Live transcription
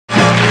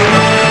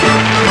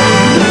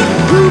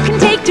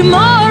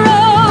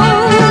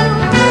tomorrow.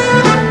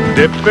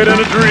 Dip it in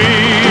a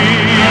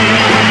dream.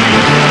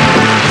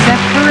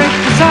 Separate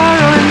the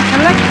sorrow and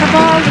collect up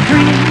all the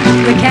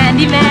dreams. The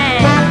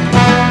Candyman.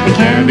 The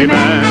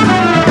Candyman.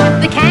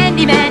 The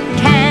Candyman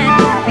can.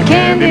 The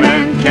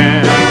Candyman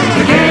can.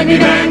 The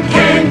Candyman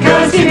can,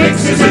 'cause he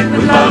mixes it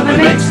with love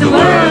and makes the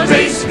world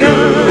taste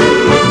good.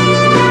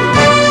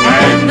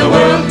 And the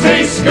world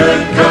tastes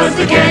good 'cause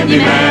the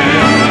Candyman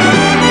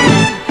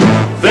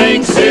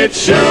thinks it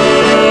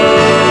should.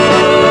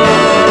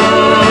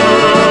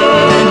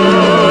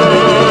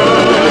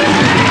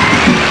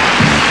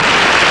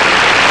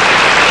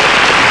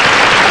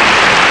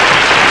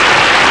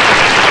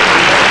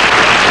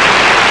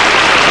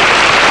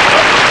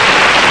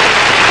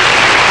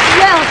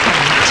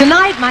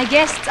 Tonight, my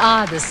guests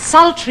are the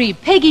sultry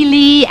Peggy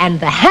Lee and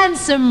the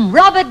handsome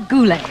Robert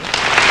Goulet.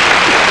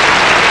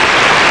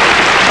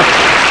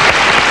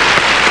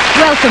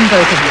 Welcome,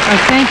 both of you. Oh,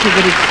 thank you,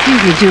 but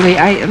excuse me, Julie.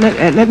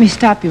 Let me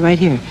stop you right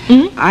here.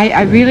 Mm-hmm.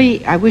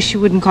 I wish you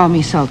wouldn't call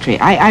me sultry.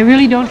 I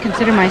really don't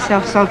consider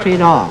myself sultry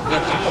at all.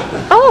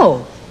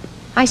 Oh,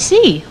 I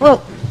see.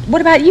 Well, what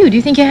about you? Do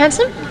you think you're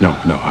handsome? No,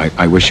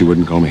 I wish you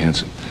wouldn't call me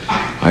handsome.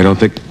 I don't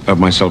think of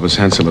myself as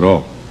handsome at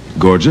all.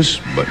 Gorgeous,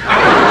 but...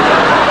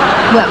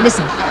 Well,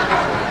 listen.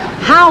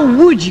 How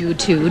would you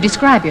two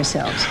describe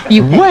yourselves?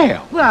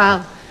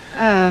 Well,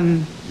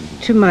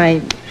 to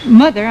my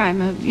mother,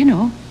 I'm a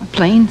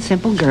plain,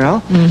 simple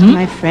girl. Mm-hmm.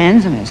 My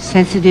friends, I'm a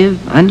sensitive,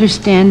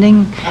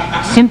 understanding,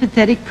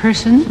 sympathetic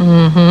person.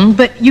 Mm-hmm.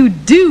 But you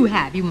do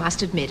have, you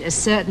must admit, a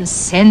certain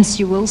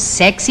sensual,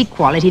 sexy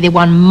quality that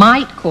one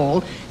might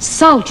call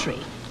sultry.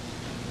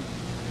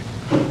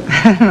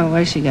 I don't know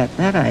where she got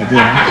that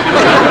idea.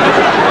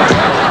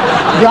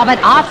 Robert,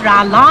 after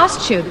our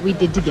last show that we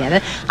did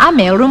together, our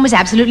mailroom was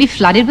absolutely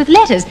flooded with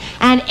letters,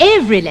 and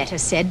every letter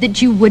said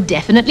that you were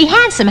definitely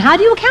handsome. How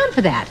do you account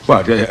for that?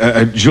 Well,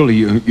 Julie,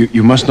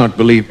 you must not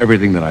believe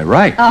everything that I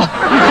write. Oh.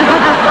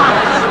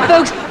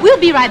 Folks, we'll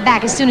be right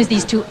back as soon as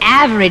these two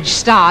average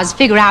stars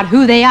figure out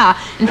who they are.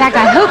 In fact,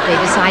 I hope they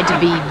decide to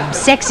be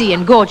sexy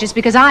and gorgeous,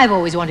 because I've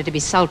always wanted to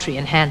be sultry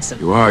and handsome.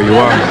 You are.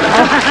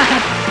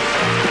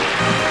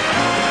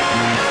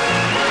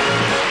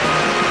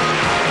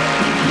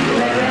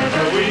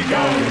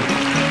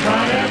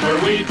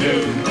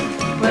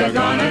 We're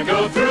gonna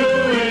go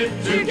through it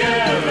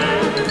together.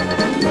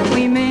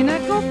 We may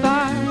not go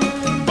far,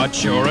 but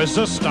sure as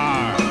a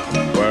star.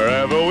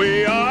 Wherever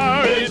we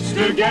are, it's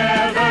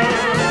together.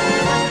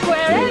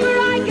 Wherever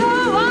I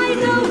go, I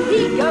know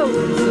he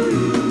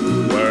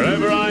goes.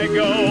 Wherever I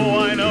go,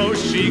 I know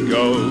she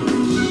goes.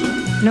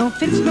 no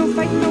fits, no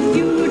fight, no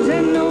feuds,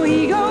 and no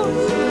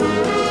egos.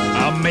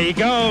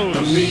 Amigos.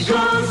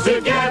 Amigos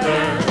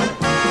together.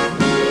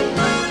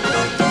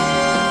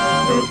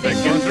 Through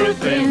thick and through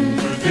thin.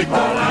 All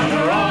out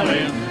or all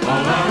in,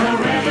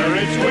 whether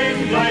it's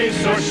wind,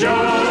 place, or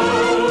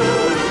show.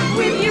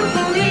 With you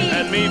for me,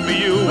 And me for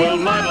you, we'll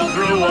muddle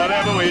through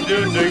whatever we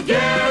do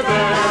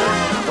together,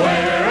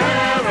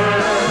 wherever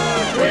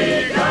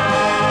we go.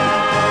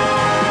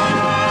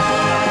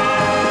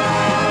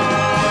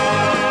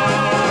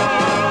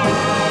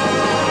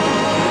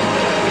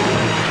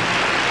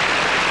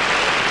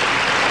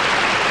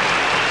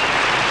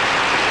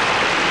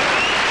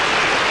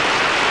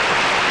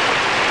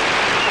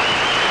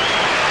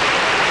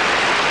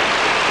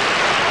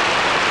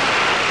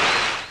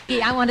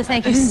 I want to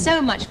thank you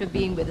so much for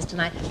being with us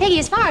tonight. Peggy,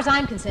 as far as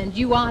I'm concerned,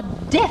 you are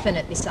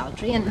definitely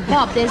sultry, and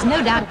Bob, there's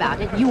no doubt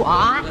about it, you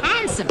are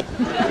handsome.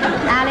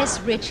 Alice,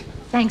 Rich,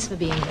 thanks for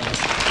being with us.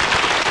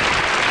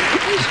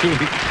 Julie,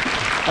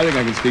 I think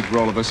I can speak for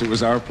all of us. It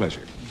was our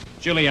pleasure.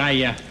 Julie,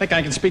 I think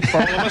I can speak for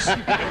all of us. It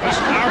was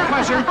our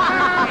pleasure.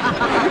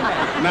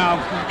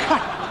 Now,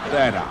 cut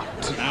that out.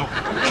 Now,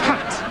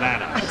 cut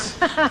that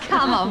out.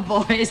 Come on,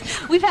 boys.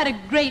 We've had a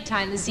great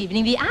time this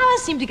evening. The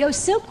hours seem to go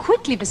so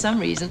quickly for some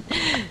reason.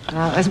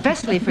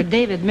 Especially for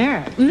David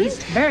Merritt. He's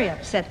very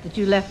upset that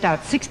you left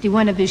out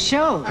 61 of his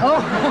shows. Oh,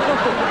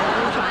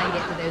 we'll try and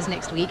get to those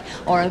next week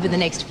or over the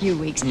next few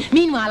weeks.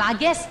 Meanwhile, our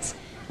guests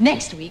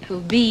next week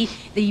will be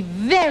the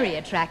very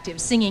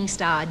attractive singing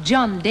star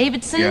John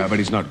Davidson. Yeah, but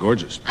he's not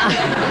gorgeous.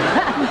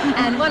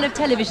 And one of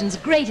television's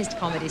greatest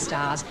comedy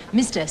stars,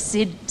 Mr.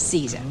 Sid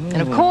Caesar.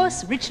 And of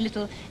course, Rich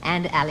Little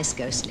and Alice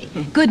Ghostley.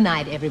 Good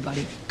night,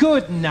 everybody.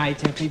 Good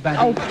night, everybody.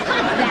 Oh, cut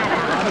that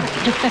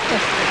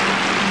out.